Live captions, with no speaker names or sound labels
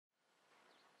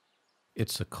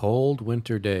It's a cold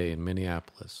winter day in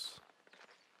Minneapolis.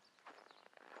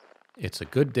 It's a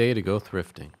good day to go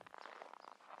thrifting.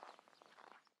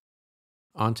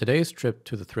 On today's trip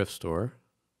to the thrift store,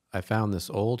 I found this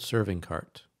old serving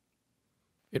cart.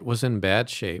 It was in bad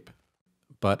shape,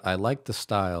 but I liked the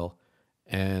style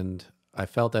and I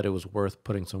felt that it was worth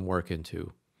putting some work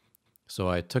into. So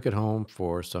I took it home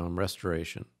for some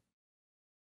restoration.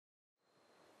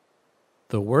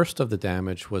 The worst of the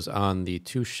damage was on the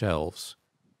two shelves.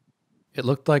 It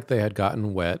looked like they had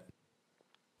gotten wet,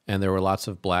 and there were lots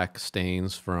of black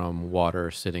stains from water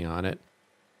sitting on it.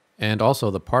 And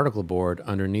also, the particle board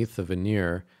underneath the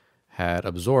veneer had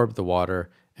absorbed the water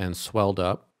and swelled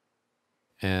up,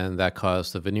 and that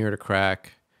caused the veneer to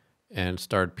crack and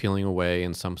start peeling away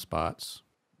in some spots.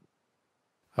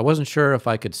 I wasn't sure if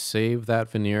I could save that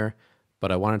veneer,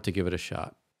 but I wanted to give it a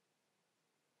shot.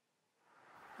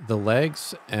 The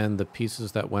legs and the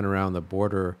pieces that went around the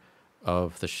border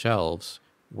of the shelves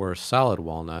were solid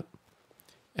walnut,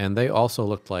 and they also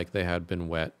looked like they had been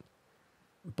wet,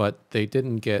 but they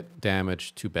didn't get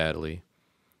damaged too badly,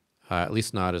 at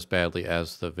least not as badly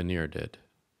as the veneer did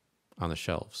on the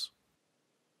shelves.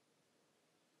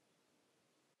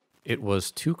 It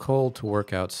was too cold to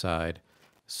work outside,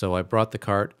 so I brought the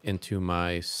cart into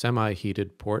my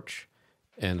semi-heated porch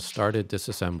and started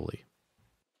disassembly.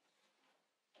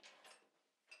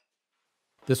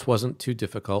 This wasn't too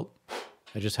difficult.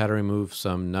 I just had to remove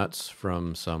some nuts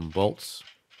from some bolts,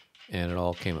 and it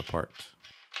all came apart.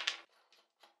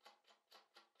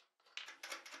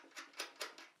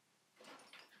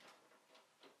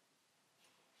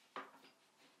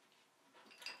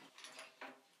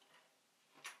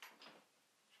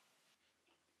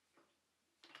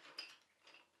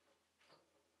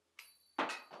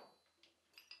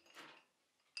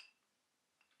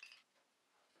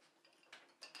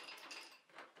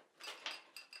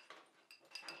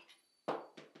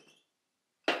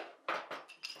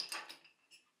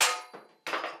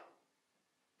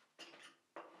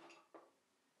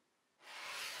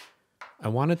 I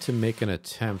wanted to make an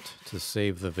attempt to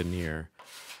save the veneer,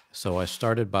 so I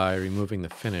started by removing the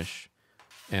finish,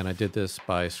 and I did this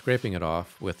by scraping it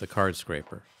off with the card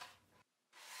scraper.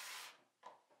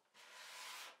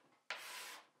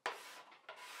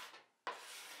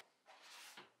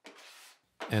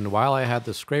 And while I had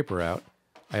the scraper out,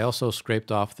 I also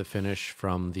scraped off the finish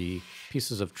from the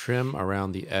pieces of trim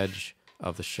around the edge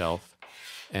of the shelf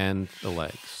and the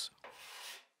legs.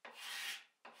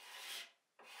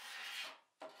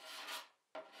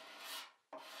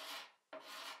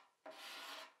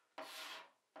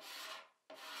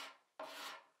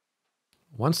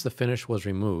 Once the finish was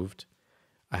removed,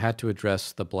 I had to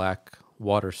address the black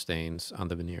water stains on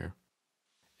the veneer.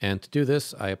 And to do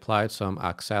this, I applied some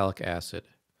oxalic acid.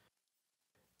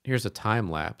 Here's a time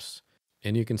lapse,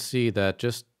 and you can see that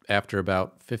just after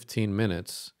about 15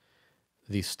 minutes,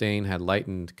 the stain had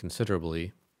lightened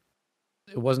considerably.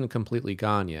 It wasn't completely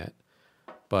gone yet,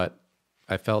 but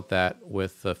I felt that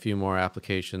with a few more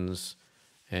applications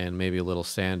and maybe a little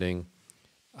sanding,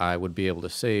 I would be able to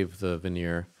save the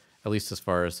veneer, at least as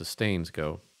far as the stains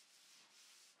go.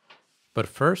 But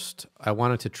first, I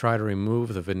wanted to try to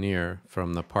remove the veneer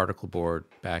from the particle board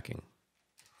backing.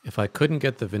 If I couldn't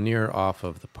get the veneer off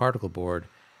of the particle board,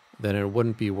 then it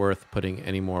wouldn't be worth putting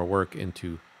any more work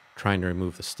into trying to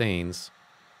remove the stains,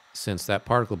 since that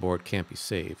particle board can't be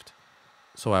saved.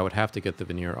 So I would have to get the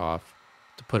veneer off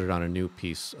to put it on a new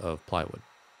piece of plywood.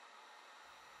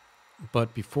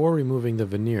 But before removing the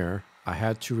veneer, I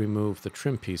had to remove the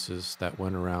trim pieces that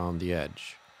went around the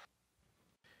edge.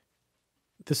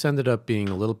 This ended up being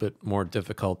a little bit more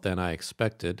difficult than I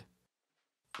expected.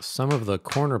 Some of the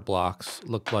corner blocks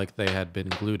looked like they had been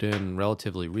glued in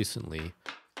relatively recently,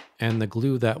 and the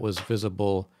glue that was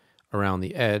visible around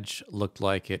the edge looked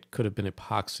like it could have been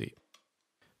epoxy,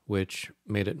 which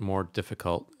made it more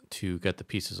difficult to get the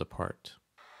pieces apart.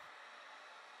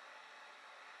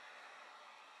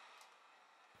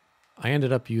 I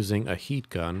ended up using a heat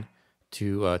gun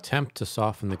to attempt to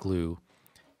soften the glue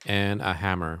and a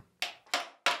hammer.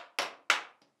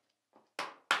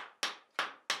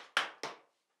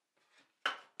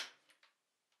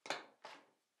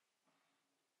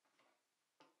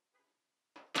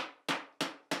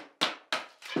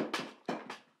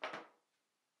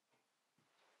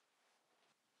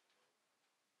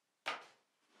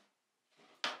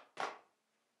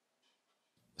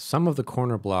 Some of the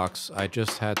corner blocks I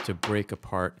just had to break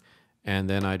apart, and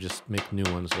then I just make new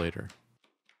ones later.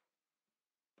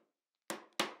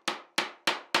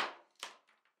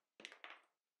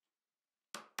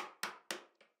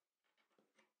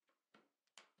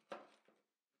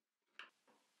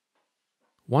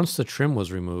 Once the trim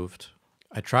was removed,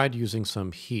 I tried using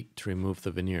some heat to remove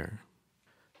the veneer,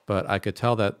 but I could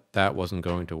tell that that wasn't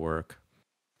going to work.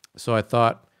 So I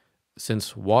thought,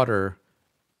 since water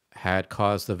had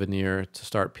caused the veneer to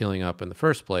start peeling up in the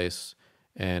first place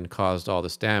and caused all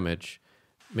this damage,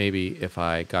 maybe if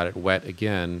I got it wet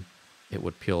again, it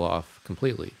would peel off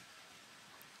completely.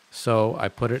 So I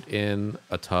put it in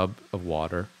a tub of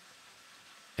water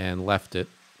and left it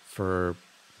for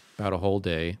about a whole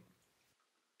day.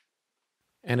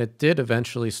 And it did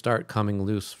eventually start coming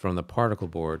loose from the particle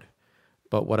board.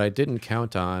 But what I didn't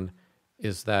count on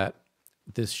is that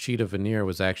this sheet of veneer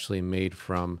was actually made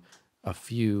from a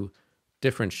few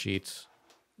different sheets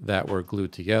that were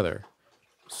glued together.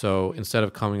 So instead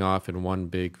of coming off in one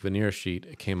big veneer sheet,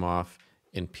 it came off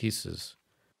in pieces.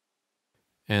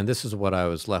 And this is what I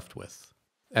was left with.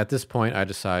 At this point, I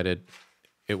decided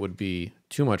it would be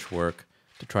too much work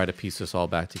to try to piece this all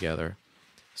back together.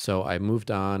 So I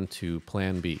moved on to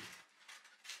Plan B.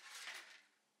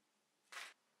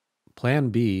 Plan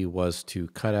B was to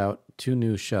cut out 2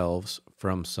 new shelves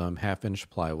from some 1/2-inch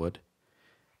plywood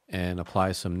and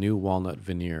apply some new walnut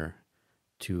veneer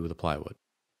to the plywood.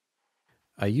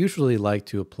 I usually like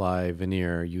to apply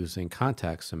veneer using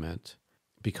contact cement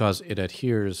because it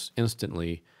adheres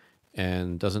instantly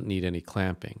and doesn't need any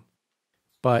clamping.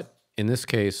 But in this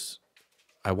case,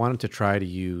 I wanted to try to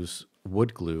use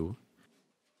wood glue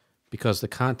because the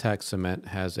contact cement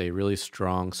has a really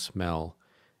strong smell,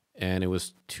 and it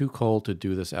was too cold to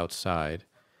do this outside,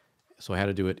 so I had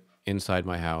to do it inside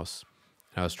my house.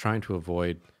 I was trying to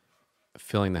avoid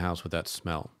filling the house with that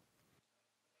smell.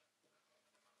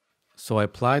 So I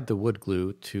applied the wood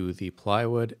glue to the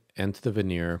plywood and to the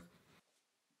veneer,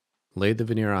 laid the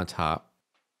veneer on top,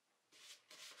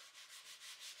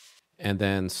 and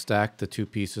then stacked the 2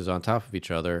 pieces on top of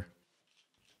each other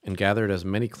and gathered as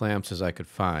many clamps as I could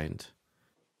find.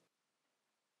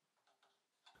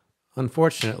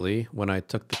 Unfortunately, when I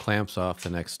took the clamps off the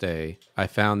next day, I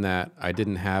found that I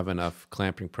didn't have enough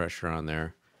clamping pressure on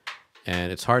there.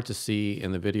 And it's hard to see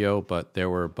in the video, but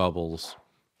there were bubbles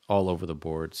all over the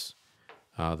boards.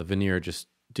 The veneer just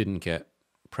didn't get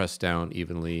pressed down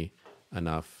evenly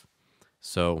enough.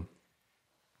 So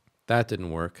that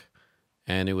didn't work,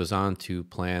 and it was on to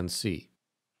Plan C.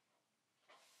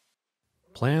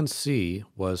 Plan C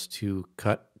was to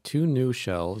cut 2 new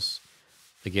shelves,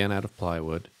 again out of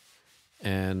plywood,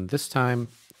 and this time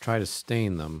try to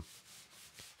stain them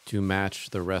to match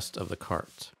the rest of the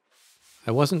cart.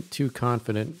 I wasn't too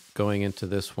confident going into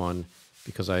this one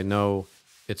because I know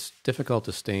it's difficult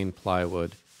to stain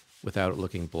plywood without it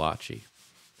looking blotchy,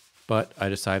 but I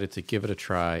decided to give it a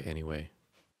try anyway.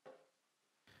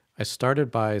 I started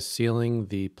by sealing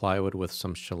the plywood with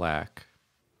some shellac,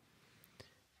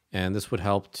 and this would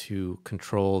help to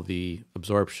control the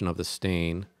absorption of the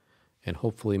stain and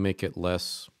hopefully make it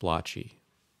less blotchy.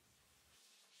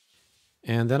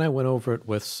 And then I went over it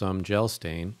with some gel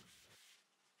stain,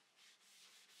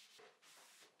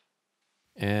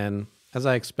 and as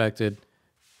I expected,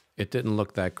 it didn't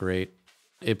look that great.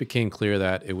 It became clear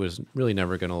that it was really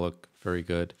never going to look very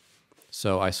good.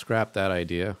 So I scrapped that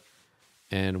idea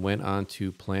and went on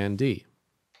to Plan D.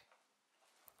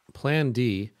 Plan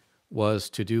D was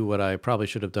to do what I probably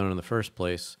should have done in the first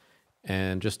place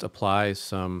and just apply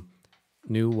some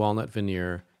new walnut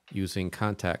veneer using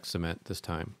contact cement this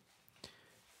time.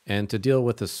 And to deal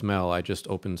with the smell, I just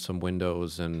opened some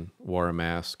windows and wore a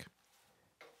mask.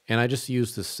 And I just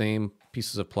used the same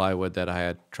pieces of plywood that I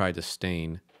had tried to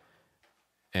stain.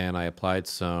 And I applied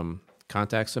some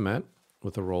contact cement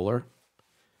with a roller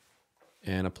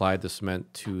and applied the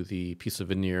cement to the piece of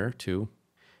veneer too.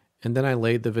 And then I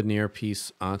laid the veneer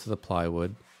piece onto the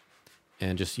plywood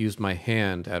and just used my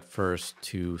hand at first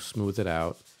to smooth it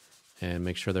out and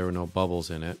make sure there were no bubbles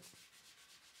in it.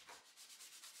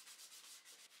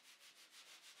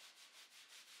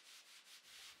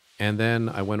 And then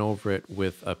I went over it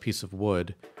with a piece of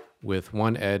wood with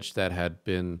one edge that had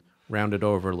been rounded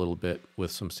over a little bit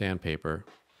with some sandpaper.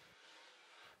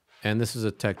 And this is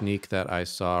a technique that I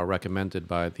saw recommended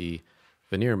by the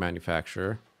veneer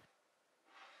manufacturer.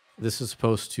 This is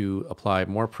supposed to apply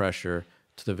more pressure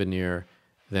to the veneer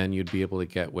than you'd be able to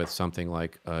get with something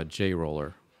like a J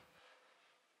roller.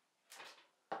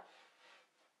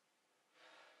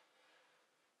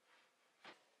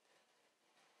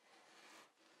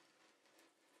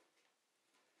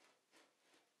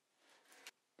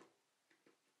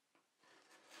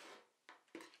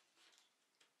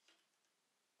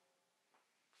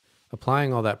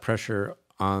 Applying all that pressure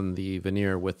on the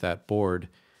veneer with that board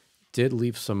did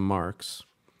leave some marks,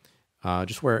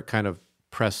 just where it kind of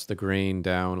pressed the grain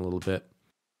down a little bit.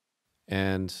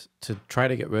 And to try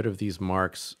to get rid of these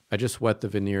marks, I just wet the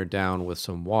veneer down with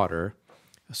some water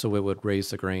so it would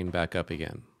raise the grain back up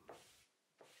again.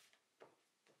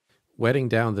 Wetting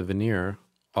down the veneer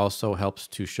also helps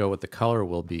to show what the color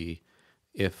will be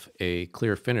if a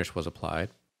clear finish was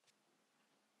applied.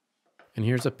 And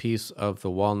here's a piece of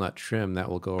the walnut trim that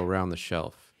will go around the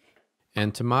shelf.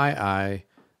 And to my eye,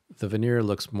 the veneer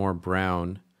looks more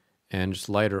brown and just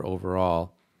lighter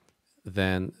overall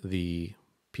than the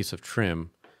piece of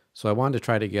trim. So I wanted to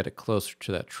try to get it closer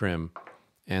to that trim.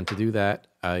 And to do that,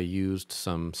 I used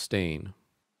some stain.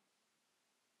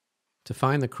 To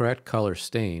find the correct color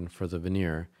stain for the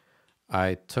veneer,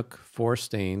 I took 4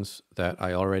 stains that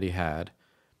I already had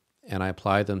and I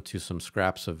applied them to some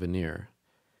scraps of veneer.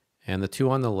 And the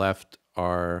 2 on the left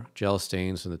are gel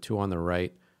stains and the 2 on the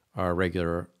right are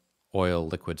regular oil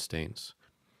liquid stains.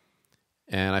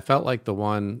 And I felt like the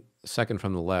one second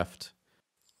from the left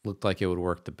looked like it would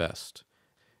work the best.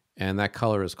 And that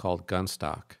color is called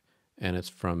Gunstock, and it's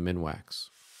from Minwax.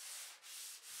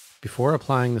 Before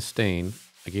applying the stain,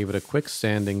 I gave it a quick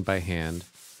sanding by hand,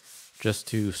 just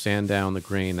to sand down the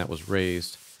grain that was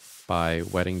raised by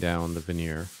wetting down the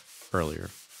veneer earlier.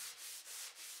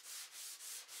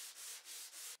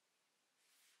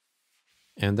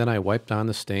 And then I wiped on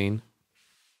the stain.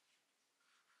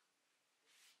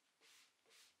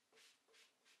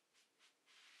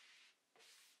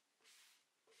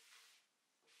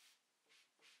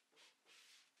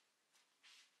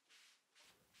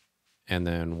 And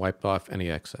then wiped off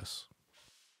any excess.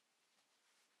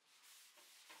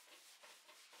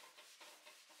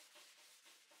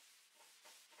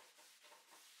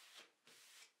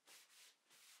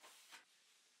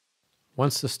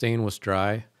 Once the stain was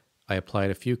dry, I applied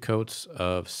a few coats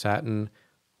of satin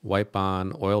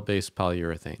wipe-on oil-based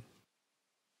polyurethane.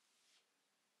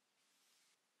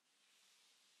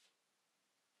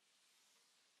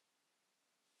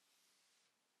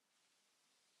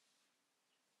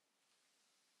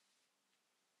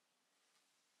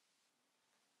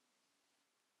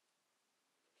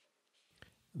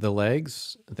 The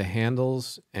legs, the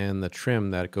handles, and the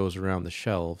trim that goes around the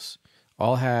shelves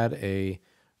all had a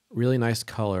really nice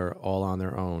color all on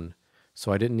their own,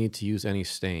 so I didn't need to use any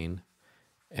stain,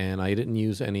 and I didn't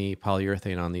use any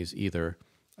polyurethane on these either.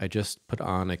 I just put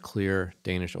on a clear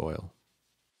Danish oil.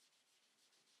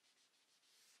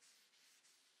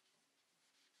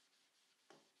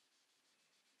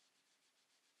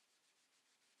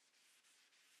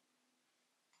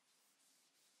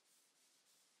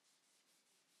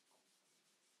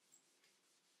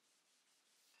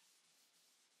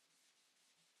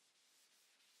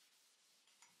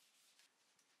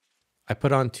 I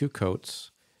put on 2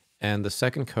 coats, and the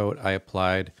second coat I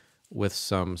applied with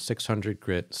some 600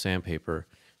 grit sandpaper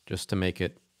just to make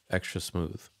it extra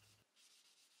smooth.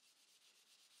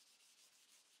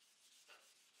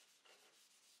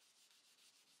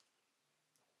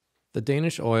 The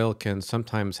Danish oil can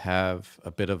sometimes have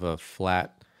a bit of a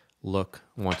flat look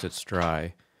once it's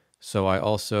dry, so I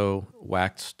also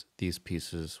waxed these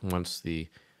pieces once the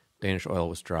Danish oil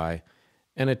was dry,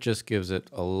 and it just gives it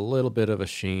a little bit of a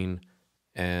sheen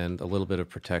and a little bit of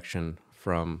protection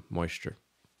from moisture.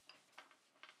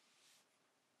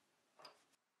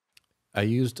 I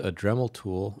used a Dremel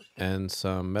tool and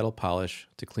some metal polish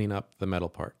to clean up the metal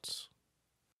parts.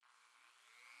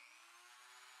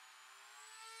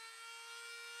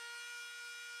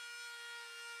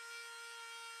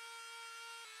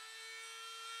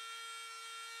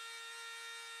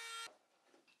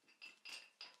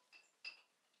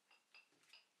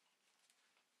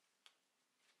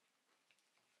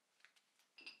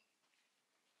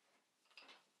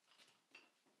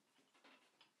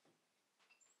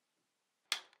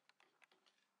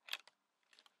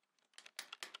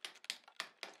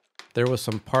 There was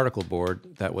some particle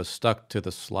board that was stuck to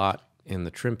the slot in the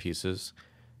trim pieces,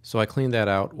 so I cleaned that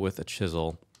out with a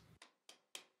chisel.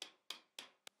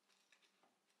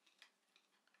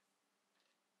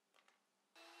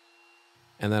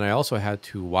 And then I also had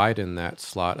to widen that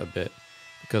slot a bit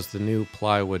because the new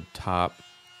plywood top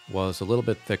was a little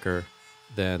bit thicker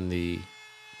than the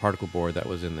particle board that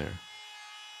was in there.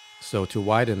 So to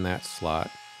widen that slot,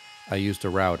 I used a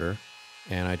router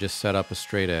and I just set up a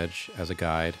straight edge as a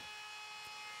guide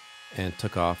and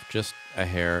took off just a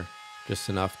hair, just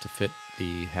enough to fit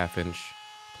the 1/2-inch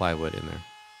plywood in there.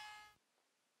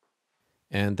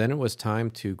 And then it was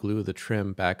time to glue the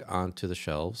trim back onto the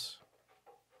shelves.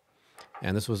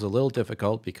 And this was a little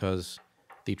difficult because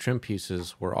the trim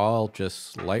pieces were all just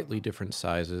slightly different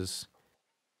sizes.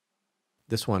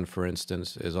 This one, for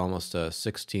instance, is almost a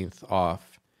 1/16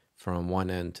 off from one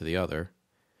end to the other.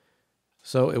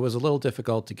 So it was a little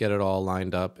difficult to get it all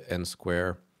lined up and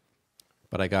square,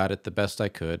 but I got it the best I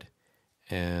could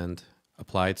and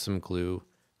applied some glue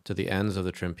to the ends of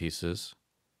the trim pieces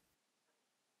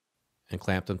and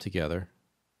clamped them together.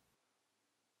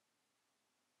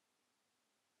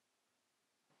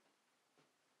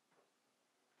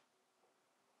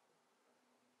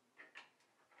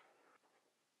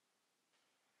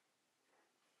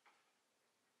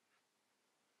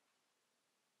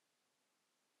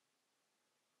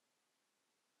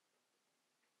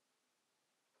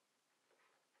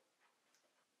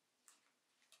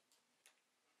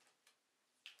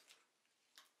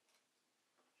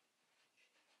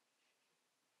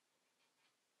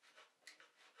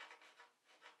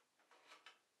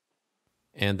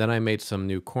 And then I made some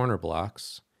new corner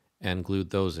blocks and glued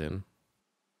those in.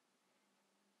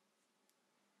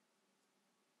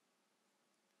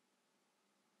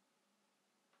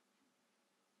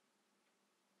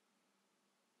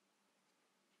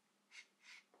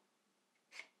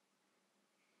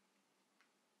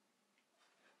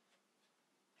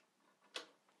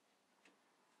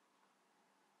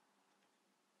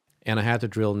 And I had to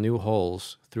drill new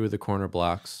holes through the corner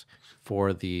blocks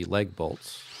for the leg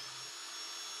bolts.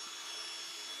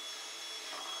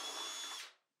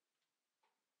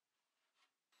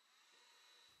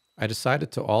 I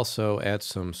decided to also add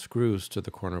some screws to the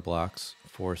corner blocks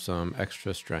for some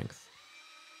extra strength.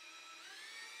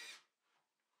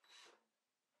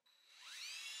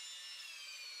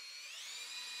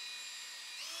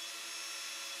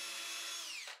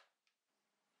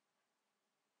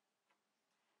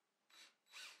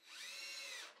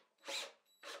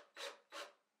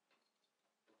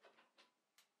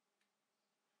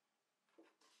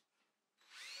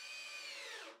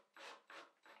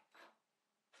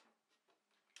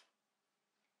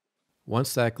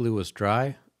 Once that glue was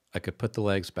dry, I could put the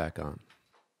legs back on.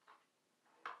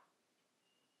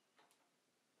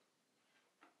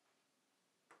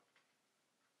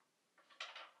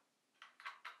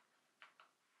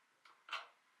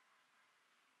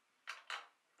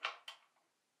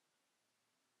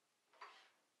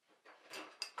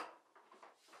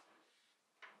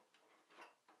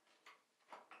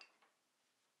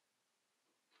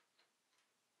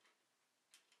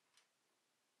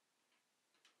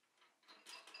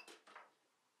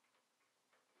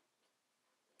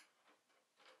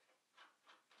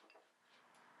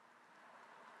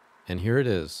 And here it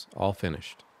is, all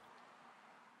finished.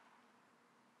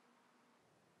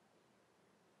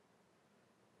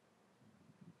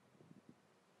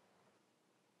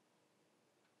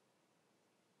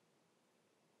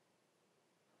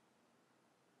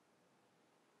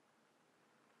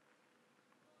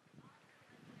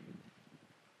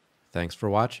 Thanks for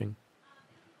watching.